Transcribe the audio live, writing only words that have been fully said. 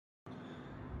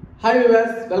Hi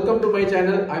viewers, welcome to my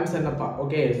channel. I'm Sennappa.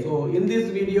 Okay, so in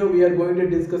this video we are going to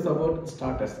discuss about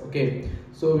starters. Okay,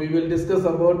 so we will discuss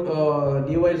about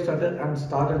DOL starter and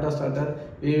star delta starter.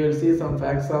 We will see some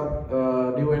facts of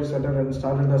DOL starter and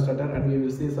star delta starter, and we will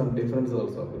see some difference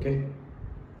also. Okay.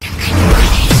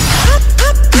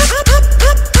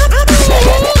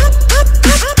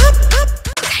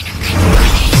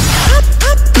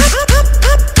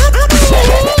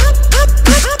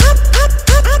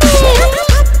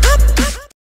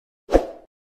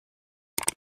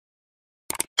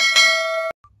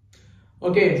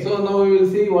 Okay, so now we will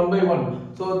see one by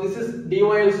one. So this is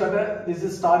DOL starter, this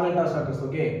is star delta starters.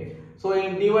 Okay, so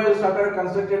in DOL starter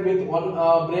constructed with one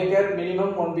breaker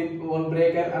minimum, one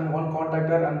breaker and one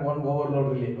contactor and one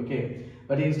overload relay. Okay,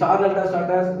 but in star delta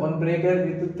starters, one breaker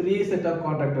with three set of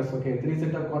contactors. Okay, three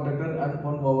set of contactor and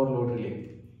one overload relay.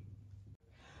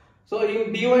 So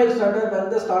in DOL starter, when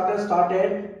the starter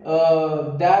started,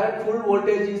 direct full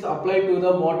voltage is applied to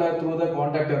the motor through the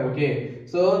contactor. Okay,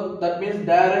 so that means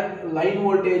direct line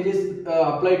voltage is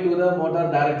applied to the motor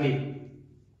directly.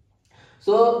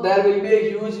 So there will be a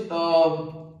huge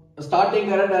starting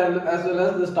current as well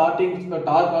as the starting torque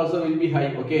also will be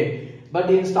high. Okay, but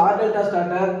in star delta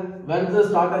starter, when the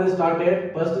starter is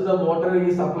started, first the motor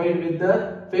is applied with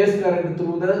the phase current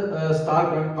through the star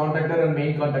contactor and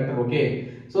main contactor.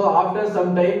 Okay, so after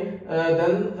some time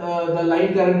then the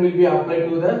line current will be applied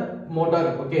to the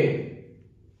motor. Okay,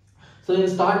 so in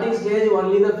starting stage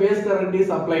only the phase current is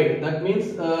applied, that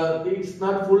means it's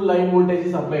not full line voltage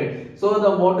is applied, so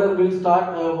the motor will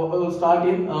start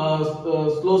in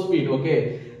slow speed.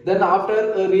 Okay, then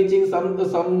after reaching some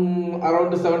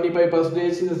around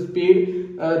 75%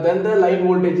 speed, then the line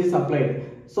voltage is applied,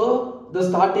 so the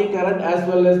starting current as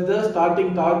well as the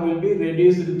starting torque will be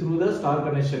reduced through the star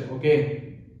connection.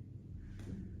 Okay,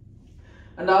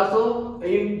 and also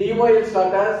in DOL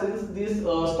starter, since this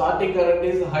starting current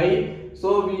is high,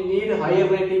 so we need higher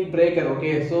rating breaker.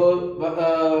 Okay, so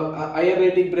higher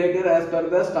rating breaker as per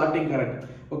the starting current.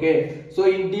 Okay, so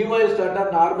in DOL starter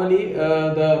normally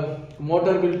the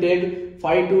motor will take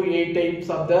 5 to 8 times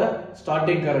of the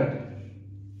starting current,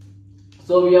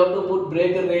 so we have to put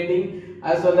breaker rating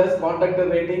as well as contactor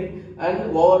rating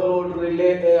and overload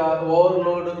relay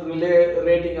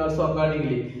rating also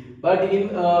accordingly. But in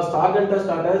star delta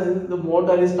starter, since the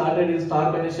motor is started in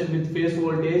star connection with phase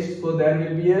voltage, so there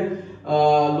will be a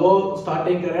low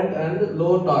starting current and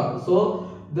low torque, so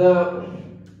the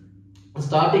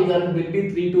starting current will be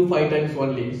 3 to 5 times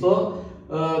only. So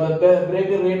the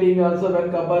breaker rating also,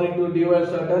 when comparing to DOL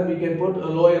starter, we can put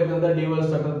lower than the DOL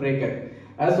starter breaker,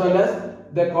 as well as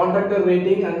the contactor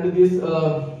rating and this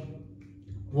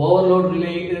overload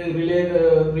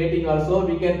relay rating also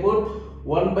we can put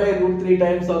 1 by √3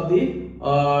 times of the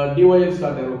DOL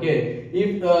starter. Okay,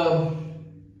 if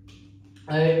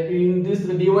in this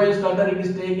DOL starter it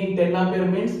is taking 10 ampere,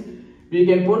 means we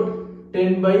can put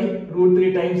 10 by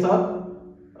 √3 times of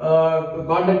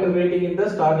contactor rating in the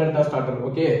star delta starter.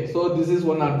 Okay, so this is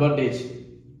one advantage.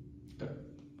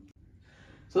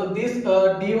 So this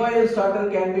DOL starter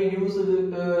can be used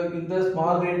in the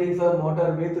small ratings of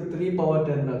motor with 3 power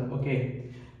terminals.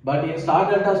 Okay, but in star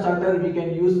delta starter we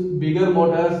can use bigger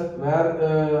motors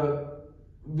where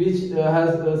which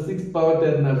has 6 power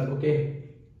terminals. Okay,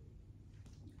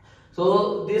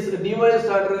 so this DOL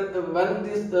starter,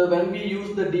 when we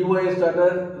use the DOL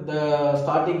starter, the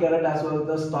starting current as well as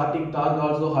the starting torque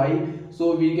also high,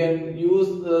 so we can use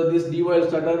this DOL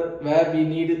starter where we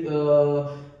need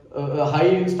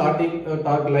high starting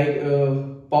torque like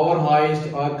power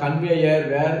hoist or conveyor,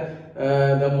 where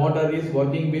the motor is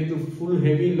working with full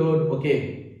heavy load.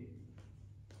 Okay,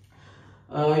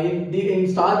 in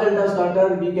star delta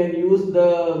starter we can use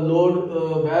the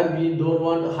load where we don't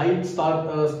want high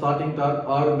starting torque,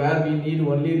 or where we need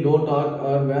only low torque,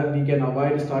 or where we can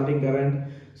avoid starting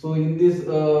current. So in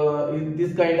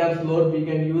this kind of load we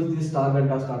can use these star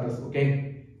delta starters. Okay,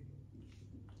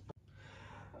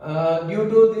 due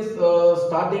to this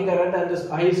starting current and this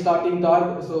high starting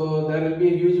torque, so there will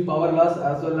be a huge power loss,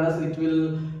 as well as it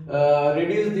will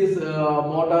reduce this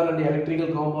motor and the electrical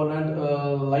component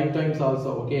lifetimes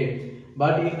also. Okay,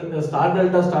 but in star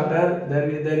delta starter there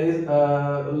is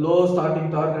low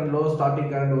starting torque and low starting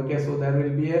current. Okay, so there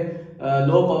will be a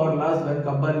low power loss when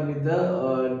comparing with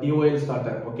the DOL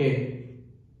starter. Okay,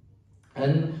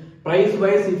 and price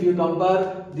wise, if you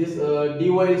compare, this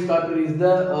DOL starter is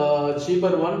the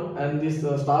cheaper one, and this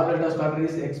star delta starter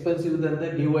is expensive than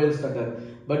the DOL starter.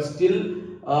 But still,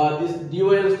 this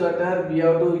DOL starter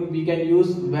we can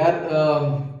use where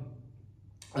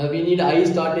we need high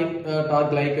starting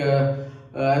torque, like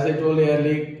as I told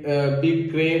earlier,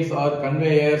 big cranes or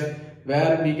conveyors,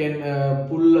 where we can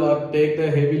pull or take the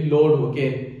heavy load,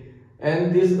 okay.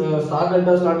 And these star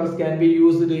delta starters can be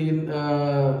used in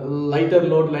lighter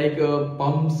load like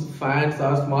pumps, fans,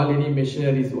 or small any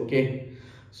machineries, okay.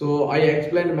 So I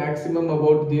explained maximum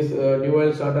about this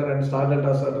DOL starter and star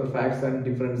delta starter facts and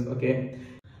difference, okay.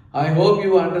 I hope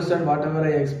you understand whatever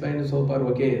I explained so far,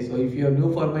 okay. So if you are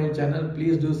new for my channel,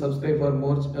 please do subscribe for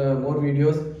more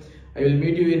videos. I will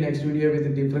meet you in next video with a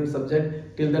different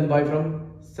subject. Till then, bye from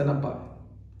Sanappa.